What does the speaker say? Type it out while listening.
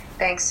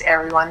Thanks,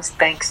 everyone.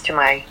 Thanks to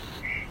my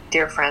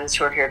dear friends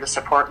who are here to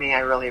support me. I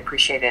really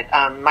appreciate it.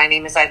 My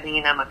name is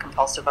Eileen. I'm a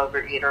compulsive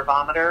overeater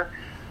vomiter.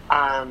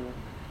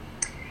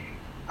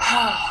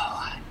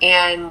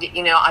 And,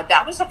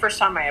 that was the first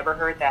time I ever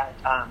heard that,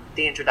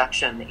 the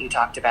introduction that you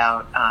talked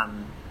about,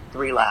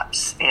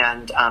 relapse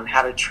and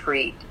how to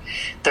treat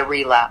the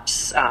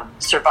relapse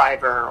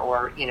survivor,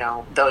 or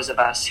those of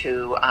us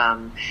who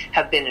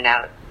have been in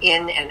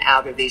and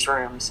out of these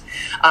rooms.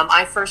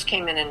 I first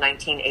came in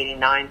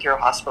 1989 through a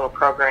hospital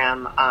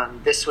program.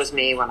 This was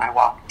me when I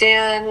walked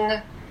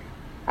in,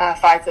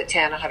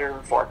 5'10",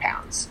 104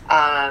 pounds.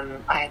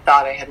 I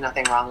thought I had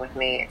nothing wrong with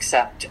me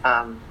except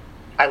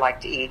I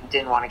like to eat and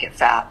didn't want to get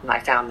fat, and I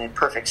found the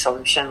perfect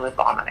solution with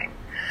vomiting.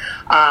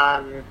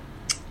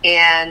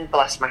 And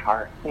bless my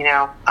heart,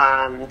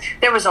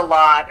 there was a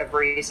lot of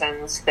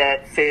reasons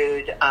that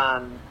food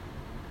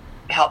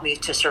helped me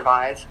to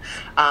survive.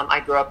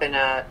 I grew up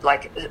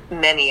like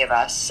many of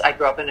us, I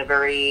grew up in a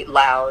very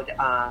loud,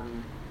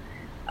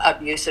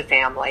 abusive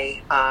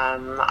family.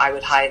 I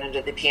would hide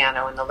under the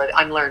piano in the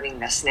I'm learning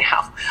this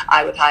now.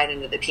 I would hide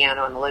under the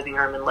piano in the living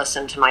room and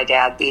listen to my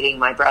dad beating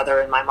my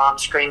brother and my mom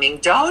screaming,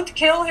 "Don't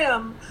kill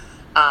him."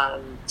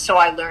 So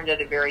I learned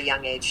at a very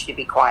young age to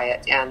be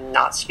quiet and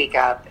not speak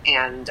up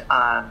and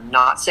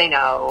not say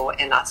no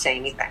and not say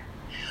anything.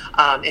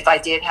 If I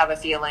did have a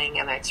feeling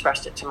and I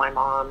expressed it to my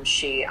mom,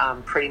 she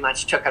pretty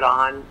much took it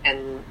on,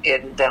 and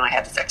then I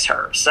had to fix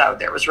her. So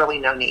there was really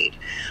no need.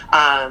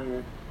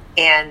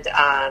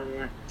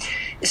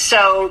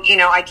 So,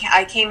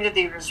 I came to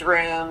these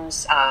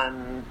rooms,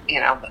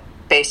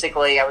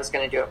 basically I was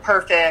going to do it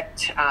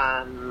perfect.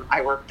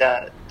 I worked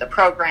the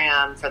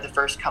program for the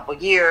first couple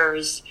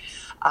years.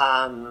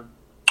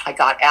 I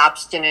got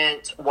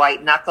abstinent,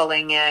 white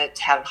knuckling it,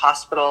 had a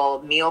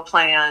hospital meal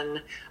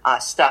plan,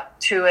 stuck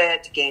to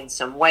it, gained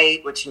some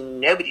weight, which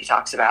nobody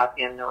talks about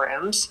in the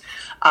rooms,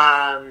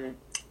 and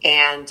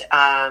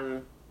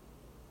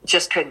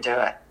just couldn't do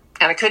it.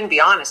 And I couldn't be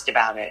honest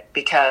about it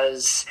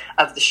because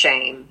of the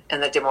shame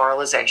and the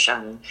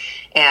demoralization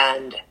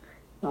and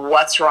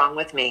what's wrong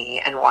with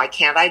me and why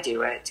can't I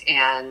do it?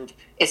 And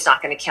it's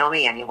not going to kill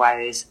me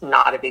anyways.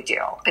 Not a big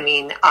deal. I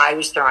mean, I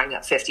was throwing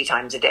up 50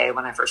 times a day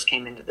when I first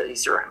came into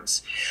these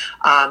rooms.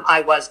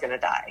 I was going to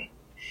die.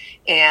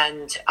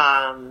 And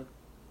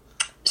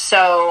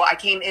so I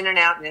came in and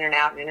out and in and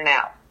out and in and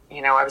out.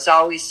 I was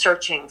always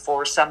searching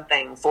for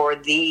something, for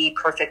the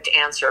perfect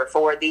answer,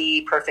 for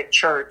the perfect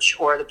church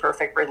or the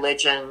perfect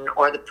religion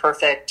or the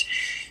perfect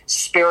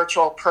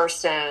spiritual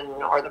person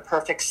or the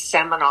perfect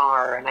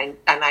seminar. And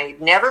I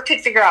never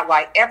could figure out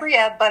why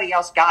everybody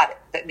else got it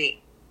but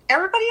me.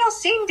 Everybody else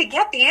seemed to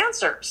get the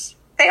answers.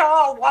 They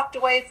all walked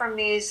away from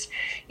these,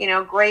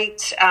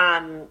 great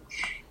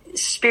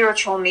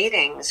spiritual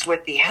meetings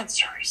with the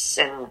answers,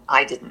 and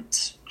I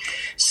didn't.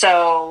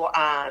 So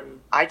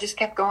I just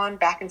kept going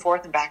back and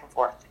forth and back and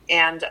forth.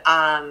 And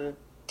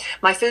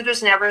my food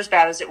was never as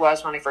bad as it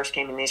was when I first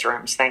came in these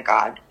rooms, thank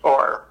God,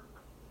 or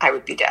I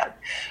would be dead.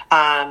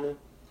 And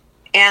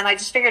I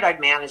just figured I'd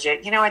manage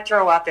it. I'd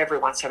throw up every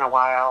once in a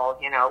while.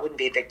 It wouldn't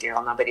be a big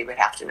deal. Nobody would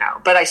have to know.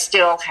 But I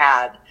still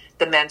had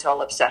the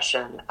mental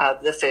obsession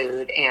of the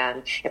food.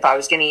 And if I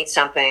was going to eat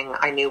something,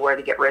 I knew where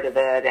to get rid of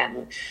it.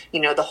 And,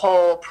 the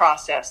whole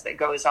process that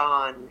goes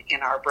on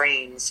in our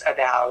brains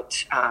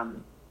about,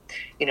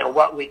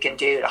 what we can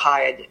do to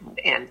hide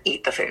and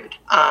eat the food.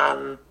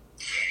 My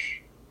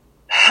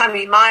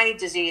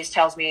disease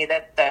tells me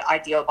that the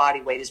ideal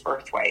body weight is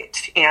birth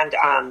weight. And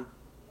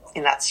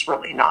that's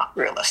really not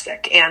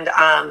realistic. And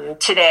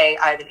today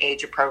I have an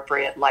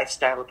age-appropriate,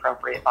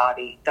 lifestyle-appropriate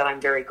body that I'm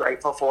very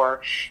grateful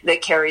for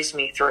that carries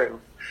me through.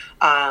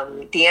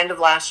 The end of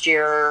last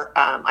year,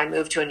 I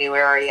moved to a new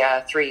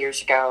area 3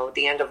 years ago.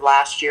 The end of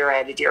last year, I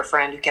had a dear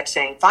friend who kept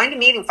saying, find a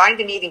meeting, find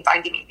a meeting,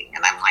 find a meeting.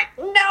 And I'm like,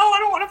 no, I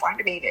don't want to find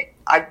a meeting.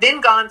 I've been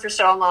gone for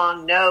so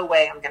long. No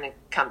way I'm going to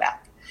come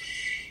back.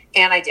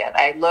 And I did.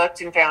 I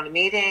looked and found a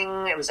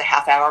meeting. It was a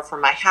half hour from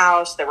my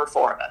house. There were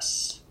 4 of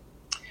us.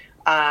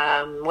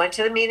 Went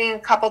to the meeting a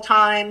couple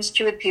times.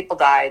 2 of the people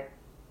died,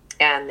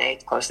 and they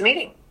closed the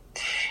meeting.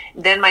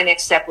 Then my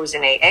next step was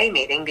an AA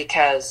meeting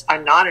because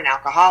I'm not an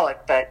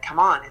alcoholic, but come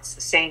on, it's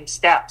the same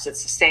steps.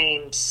 It's the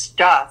same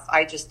stuff.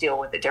 I just deal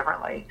with it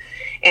differently.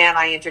 And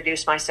I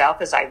introduced myself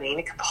as Eileen,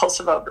 a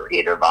compulsive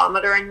overeater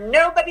vomiter, and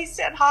nobody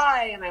said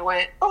hi. And I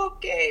went,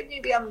 okay,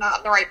 maybe I'm not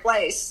in the right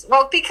place.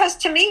 Well, because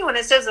to me, when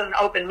it says an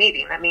open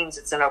meeting, that means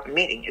it's an open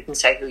meeting. You can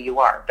say who you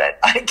are, but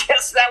I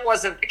guess that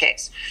wasn't the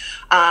case.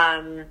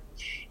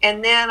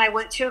 And then I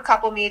went to a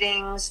couple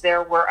meetings.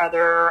 There were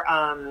other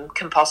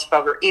compulsive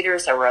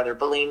overeaters. There were other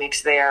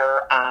bulimics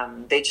there.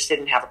 They just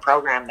didn't have a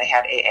program. They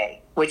had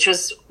AA, which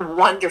was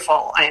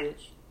wonderful. And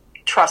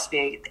trust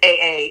me,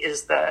 AA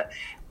is the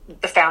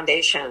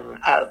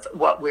foundation of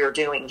what we're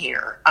doing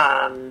here.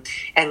 And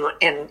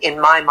in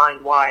my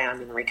mind, why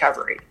I'm in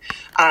recovery.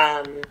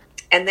 And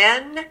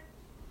then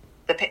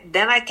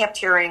I kept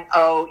hearing,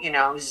 all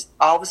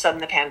of a sudden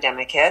the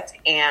pandemic hit,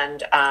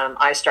 and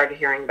I started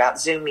hearing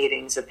about Zoom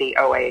meetings that the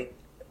OA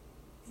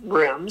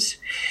rooms,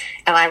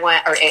 and I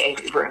went, or AA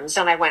rooms,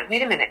 and I went,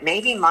 wait a minute,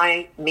 maybe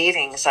my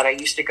meetings that I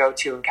used to go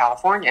to in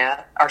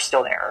California are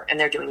still there, and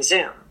they're doing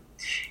Zoom.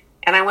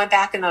 And I went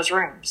back in those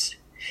rooms,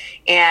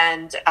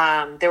 and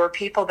there were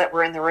people that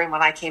were in the room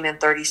when I came in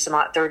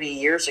 30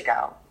 years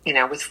ago,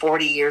 with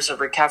 40 years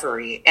of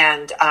recovery.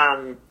 And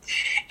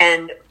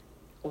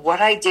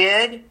what I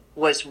did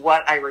was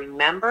what I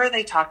remember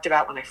they talked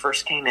about when I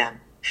first came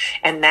in.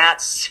 And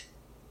that's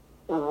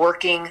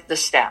working the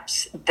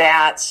steps.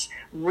 That's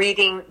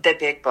reading the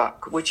big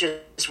book, which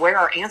is where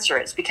our answer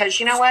is. Because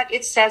you know what?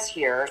 It says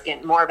here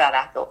more about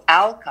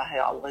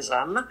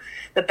alcoholism.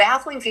 The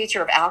baffling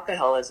feature of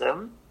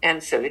alcoholism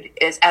and food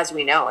is, as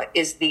we know it,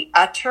 is the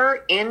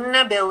utter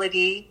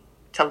inability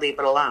to leave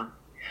it alone,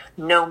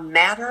 no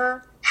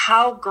matter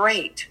how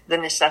great the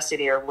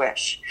necessity or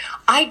wish.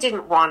 I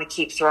didn't want to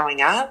keep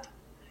throwing up.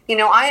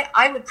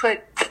 I would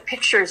put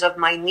pictures of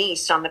my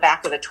niece on the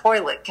back of the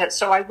toilet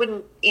so I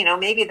wouldn't,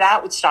 maybe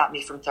that would stop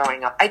me from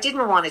throwing up. I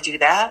didn't want to do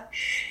that,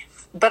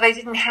 but I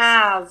didn't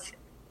have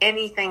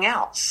anything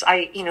else.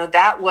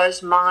 That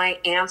was my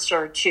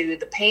answer to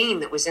the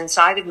pain that was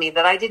inside of me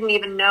that I didn't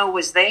even know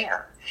was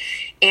there.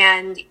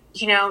 And,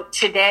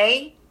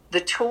 today the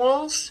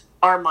tools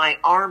are my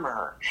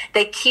armor.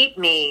 They keep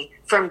me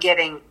from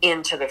getting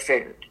into the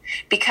food,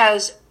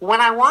 because when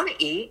I want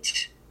to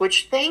eat,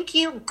 which thank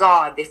you,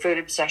 God, the food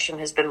obsession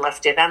has been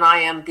lifted, and I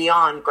am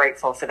beyond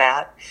grateful for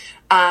that.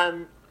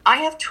 I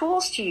have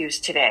tools to use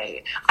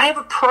today. I have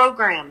a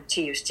program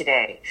to use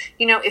today.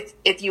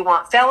 If you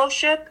want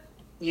fellowship,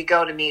 you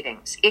go to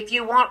meetings. If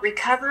you want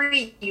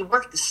recovery, you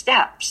work the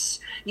steps.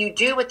 You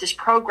do what this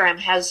program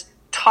has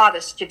taught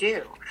us to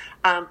do.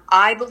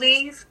 I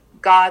believe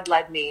God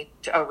led me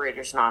to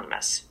Overeaters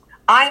Anonymous.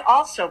 I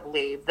also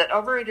believe that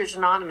Overeaters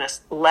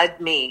Anonymous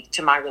led me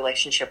to my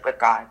relationship with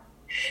God,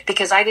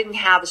 because I didn't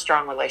have a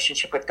strong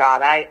relationship with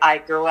God. I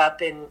grew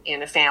up in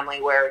a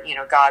family where,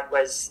 God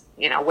was,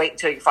 wait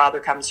until your father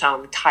comes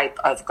home type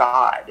of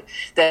God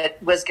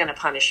that was going to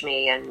punish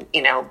me and,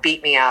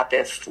 beat me up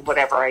if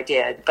whatever I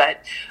did.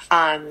 But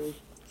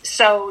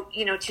so,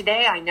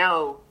 today I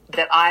know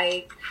that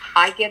I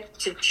get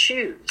to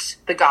choose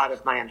the God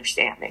of my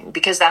understanding,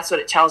 because that's what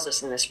it tells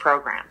us in this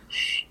program.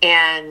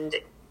 And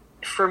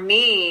for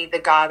me, the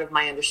God of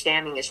my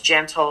understanding is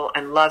gentle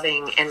and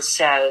loving and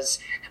says,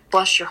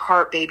 bless your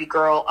heart, baby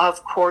girl.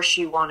 Of course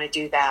you want to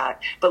do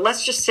that. But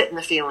let's just sit in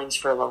the feelings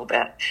for a little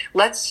bit.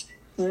 Let's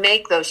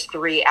make those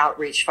 3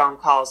 outreach phone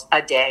calls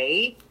a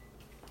day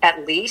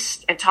at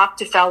least, and talk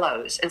to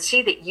fellows and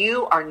see that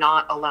you are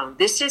not alone.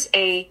 This is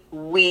a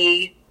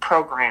we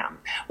program.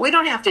 We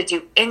don't have to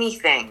do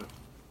anything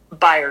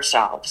by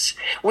ourselves.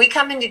 We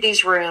come into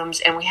these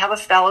rooms and we have a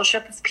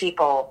fellowship of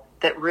people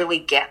that really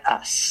get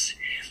us.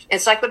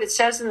 It's like what it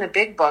says in the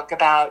big book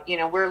about,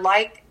 we're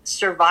like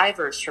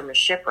survivors from a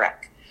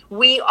shipwreck.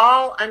 We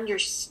all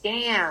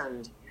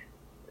understand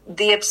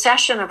the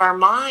obsession of our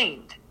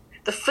mind.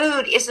 The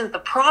food isn't the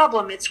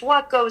problem. It's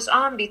what goes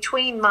on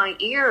between my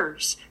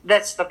ears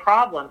that's the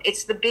problem.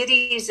 It's the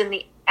biddies in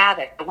the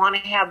attic. I want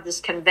to have this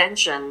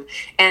convention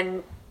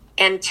and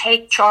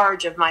take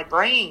charge of my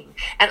brain.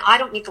 And I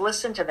don't need to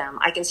listen to them.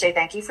 I can say,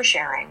 thank you for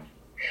sharing.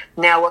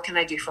 Now, what can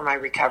I do for my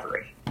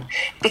recovery?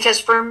 Because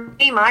for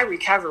me, my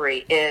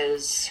recovery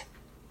is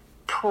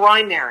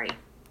primary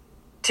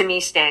to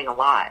me staying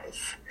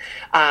alive.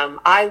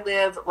 I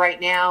live right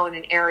now in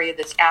an area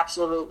that's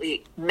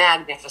absolutely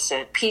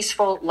magnificent,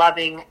 peaceful,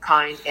 loving,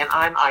 kind, and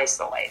I'm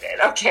isolated,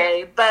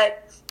 okay?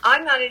 But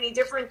I'm not any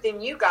different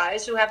than you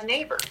guys who have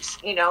neighbors.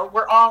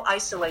 We're all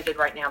isolated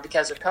right now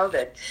because of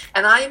COVID.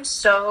 And I am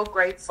so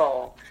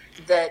grateful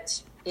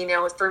that,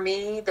 for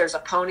me, there's a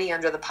pony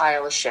under the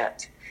pile of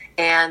shit.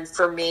 And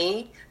for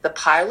me, the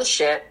pile of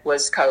shit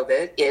is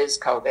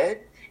COVID,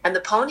 and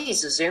the pony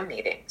is the Zoom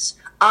meetings.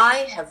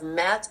 I have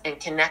met and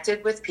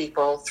connected with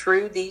people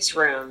through these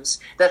rooms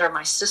that are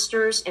my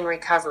sisters in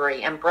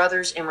recovery and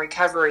brothers in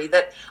recovery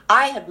that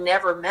I have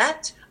never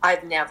met,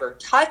 I've never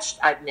touched,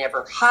 I've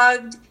never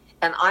hugged,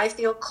 and I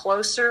feel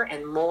closer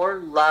and more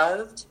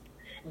loved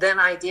than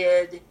I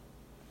did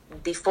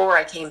before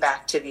I came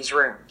back to these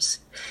rooms.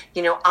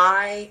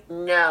 I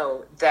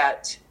know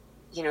that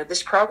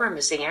this program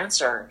is the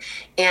answer.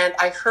 And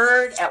I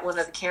heard at one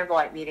of the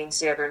candlelight meetings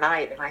the other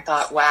night, and I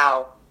thought,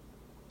 wow,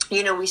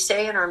 we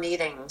say in our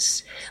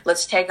meetings,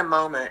 let's take a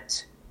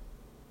moment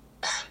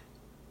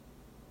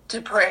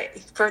to pray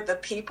for the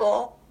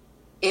people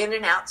in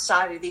and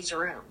outside of these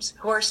rooms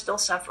who are still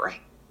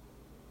suffering.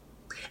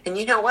 And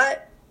you know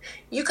what?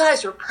 You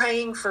guys were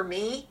praying for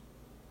me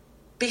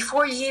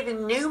before you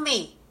even knew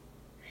me.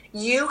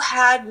 You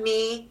had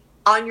me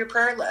on your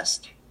prayer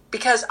list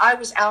because I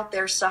was out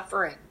there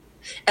suffering.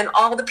 And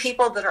all the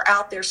people that are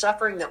out there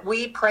suffering that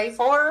we pray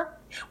for,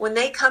 when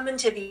they come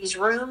into these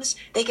rooms,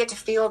 they get to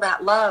feel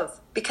that love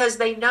because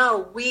they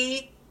know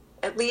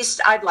at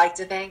least I'd like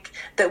to think,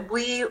 that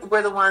we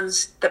were the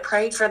ones that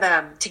prayed for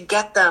them to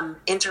get them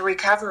into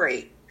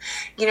recovery.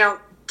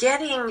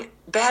 getting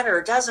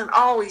better doesn't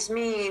always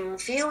mean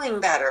feeling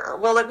better.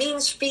 Well, it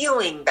means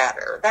feeling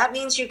better. That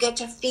means you get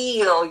to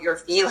feel your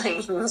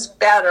feelings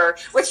better,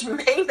 which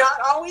may not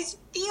always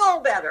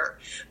feel better.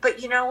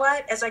 But you know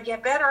what? As I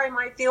get better, I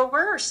might feel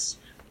worse.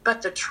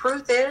 But the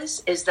truth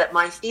is that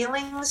my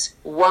feelings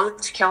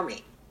won't kill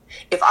me.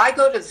 If I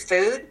go to the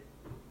food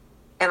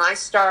and I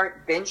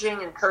start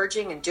binging and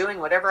purging and doing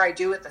whatever I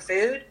do with the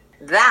food,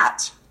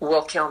 that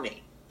will kill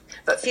me.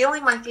 But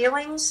feeling my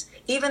feelings,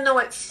 even though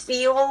it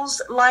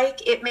feels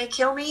like it may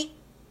kill me,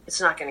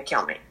 it's not going to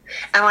kill me.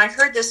 And I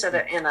heard this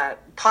in a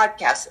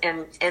podcast,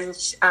 and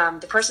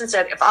the person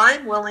said, if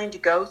I'm willing to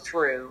go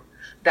through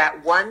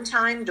that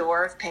one-time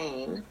door of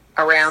pain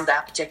around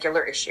that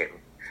particular issue,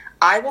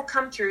 I will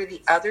come through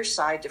the other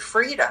side to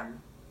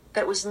freedom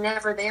that was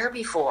never there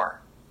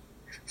before.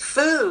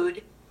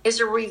 Food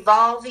is a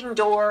revolving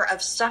door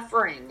of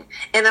suffering.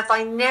 And if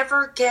I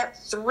never get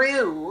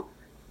through,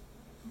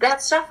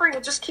 that suffering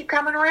will just keep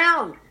coming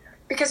around.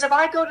 Because if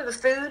I go to the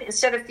food,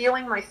 instead of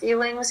feeling my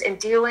feelings and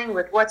dealing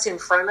with what's in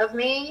front of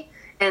me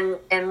and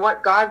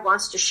what God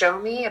wants to show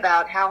me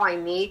about how I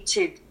need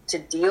to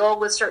deal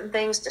with certain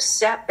things, to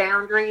set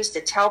boundaries, to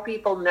tell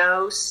people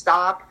no,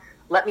 stop,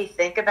 let me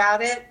think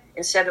about it,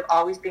 instead of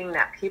always being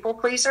that people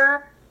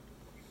pleaser.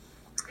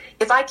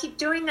 If I keep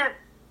doing that,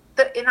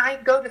 and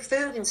I go to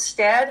food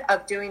instead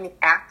of doing the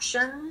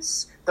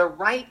actions, the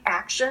right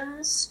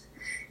actions,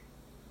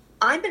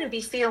 I'm going to be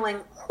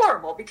feeling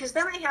horrible, because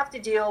then I have to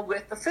deal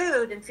with the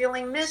food and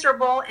feeling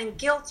miserable and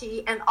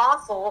guilty and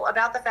awful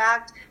about the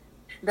fact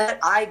that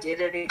I did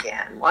it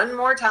again. One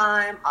more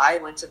time, I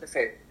went to the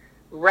food,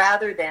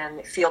 rather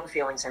than feel the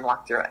feelings and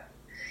walk through it.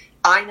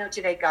 I know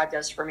today God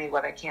does for me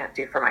what I can't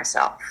do for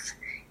myself.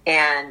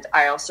 And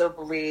I also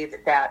believe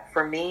that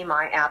for me,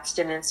 my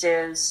abstinence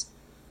is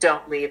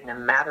don't leave no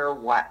matter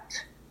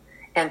what.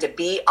 And to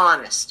be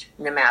honest,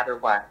 no matter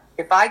what.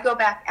 If I go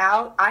back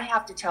out, I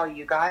have to tell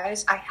you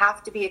guys, I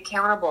have to be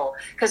accountable,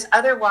 because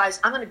otherwise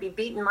I'm going to be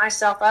beating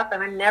myself up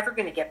and I'm never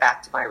going to get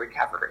back to my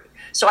recovery.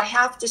 So I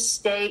have to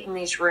stay in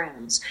these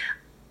rooms.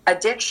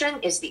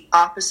 Addiction is the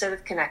opposite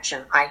of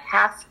connection. I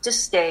have to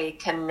stay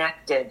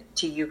connected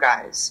to you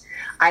guys.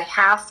 I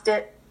have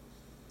to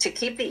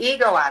keep the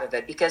ego out of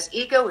it, because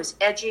ego is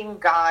edging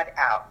God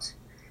out.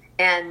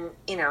 And,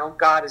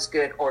 God is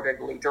good,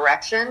 orderly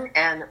direction.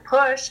 And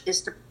push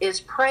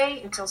is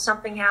pray until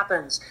something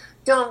happens.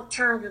 Don't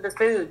turn to the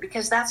food,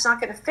 because that's not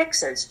going to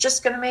fix it. It's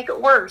just going to make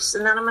it worse.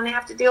 And then I'm going to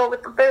have to deal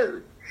with the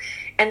food.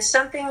 And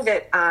something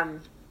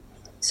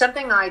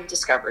I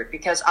discovered,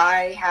 because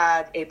I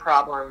had a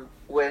problem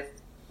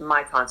with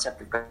my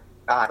concept of God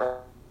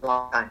for a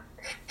long time.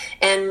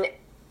 And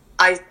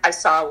I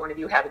saw one of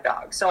you had a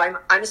dog. So I'm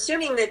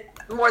assuming that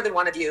more than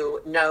one of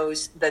you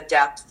knows the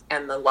depth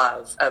and the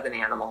love of an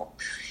animal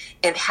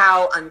and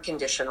how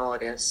unconditional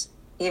it is.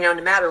 No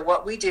matter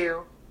what we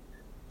do,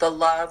 the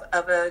love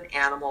of an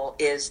animal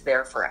is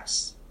there for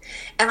us.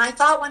 And I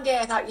thought one day,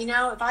 if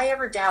I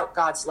ever doubt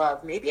God's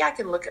love, maybe I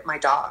can look at my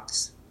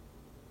dogs,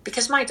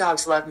 because my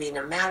dogs love me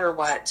no matter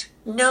what.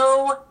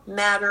 No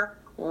matter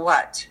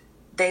what,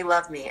 they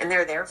love me and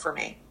they're there for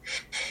me.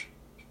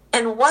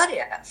 And what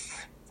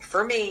if,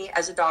 for me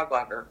as a dog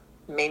lover,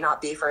 may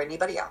not be for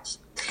anybody else,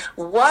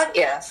 what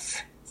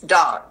if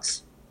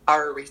dogs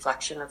are a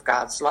reflection of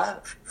God's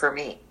love for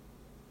me?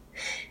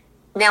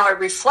 Now, a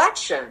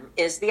reflection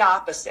is the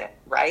opposite,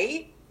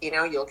 right? You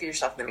look at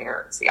yourself in the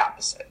mirror, it's the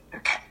opposite.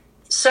 Okay.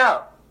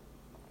 So,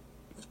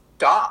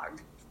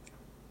 dog,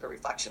 the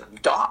reflection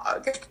of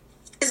dog,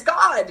 is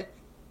God.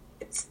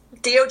 It's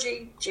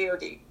D-O-G,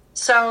 G-O-D.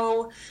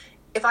 So,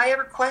 if I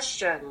ever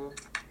question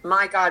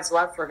my God's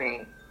love for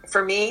me,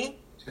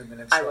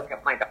 I look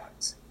at my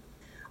dogs.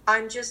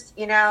 I'm just,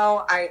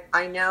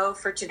 I know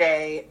for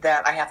today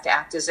that I have to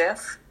act as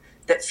if,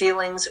 that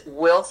feelings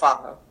will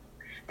follow,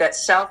 that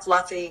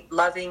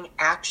self-loving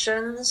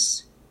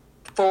actions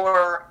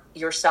for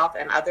yourself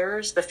and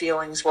others, the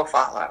feelings will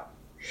follow.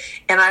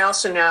 And I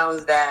also know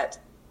that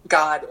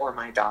God, or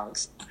my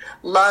dogs,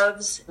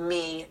 loves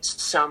me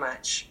so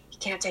much. He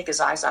can't take his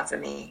eyes off of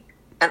me.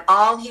 And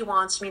all he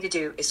wants me to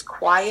do is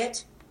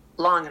quiet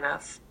long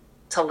enough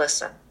to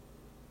listen.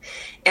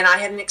 And I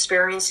had an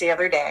experience the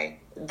other day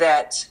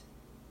that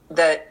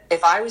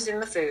if I was in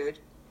the food,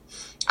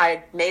 I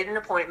had made an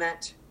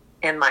appointment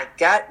and my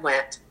gut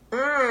went,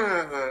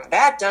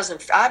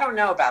 I don't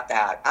know about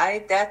that.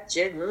 I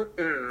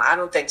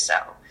don't think so.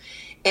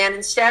 And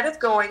instead of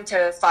going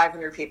to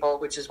 500 people,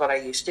 which is what I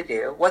used to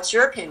do, what's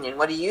your opinion?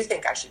 What do you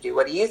think I should do?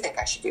 What do you think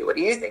I should do? What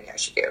do you think I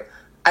should do?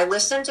 I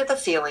listened to the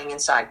feeling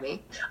inside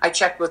me. I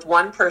checked with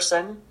one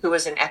person who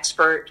was an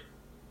expert.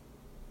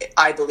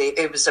 I believe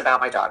it was about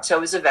my dog. So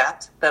it was a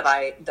vet that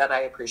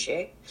I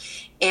appreciate.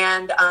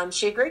 And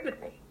she agreed with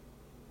me.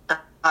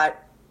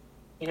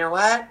 You know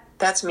what?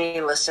 That's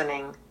me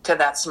listening to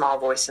that small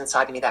voice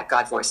inside of me, that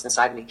God voice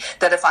inside of me.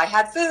 That if I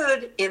had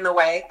food in the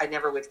way, I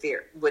never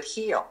would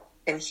heal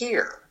and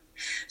hear.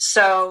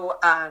 So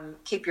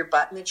keep your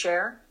butt in the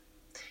chair.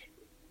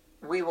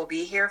 We will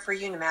be here for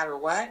you no matter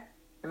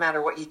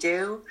what you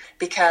do,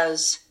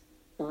 because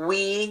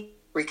we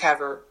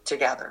recover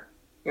together.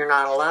 You're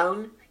not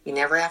alone. You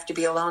never have to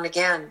be alone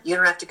again. You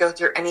don't have to go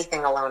through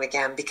anything alone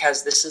again,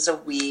 because this is a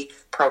we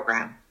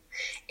program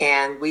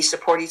and we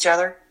support each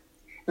other.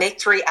 Make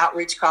 3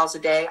 outreach calls a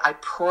day. I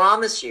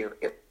promise you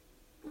it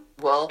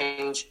will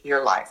change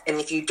your life. And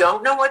if you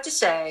don't know what to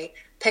say,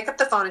 pick up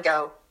the phone and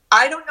go,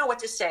 I don't know what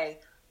to say.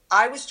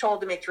 I was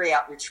told to make 3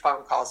 outreach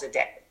phone calls a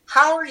day.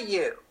 How are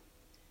you?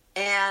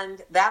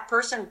 And that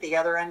person at the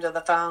other end of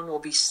the phone will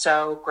be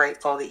so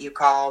grateful that you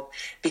called,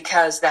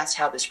 because that's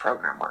how this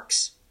program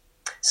works.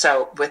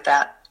 So with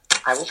that,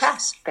 I will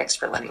pass. Thanks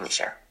for letting me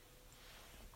share.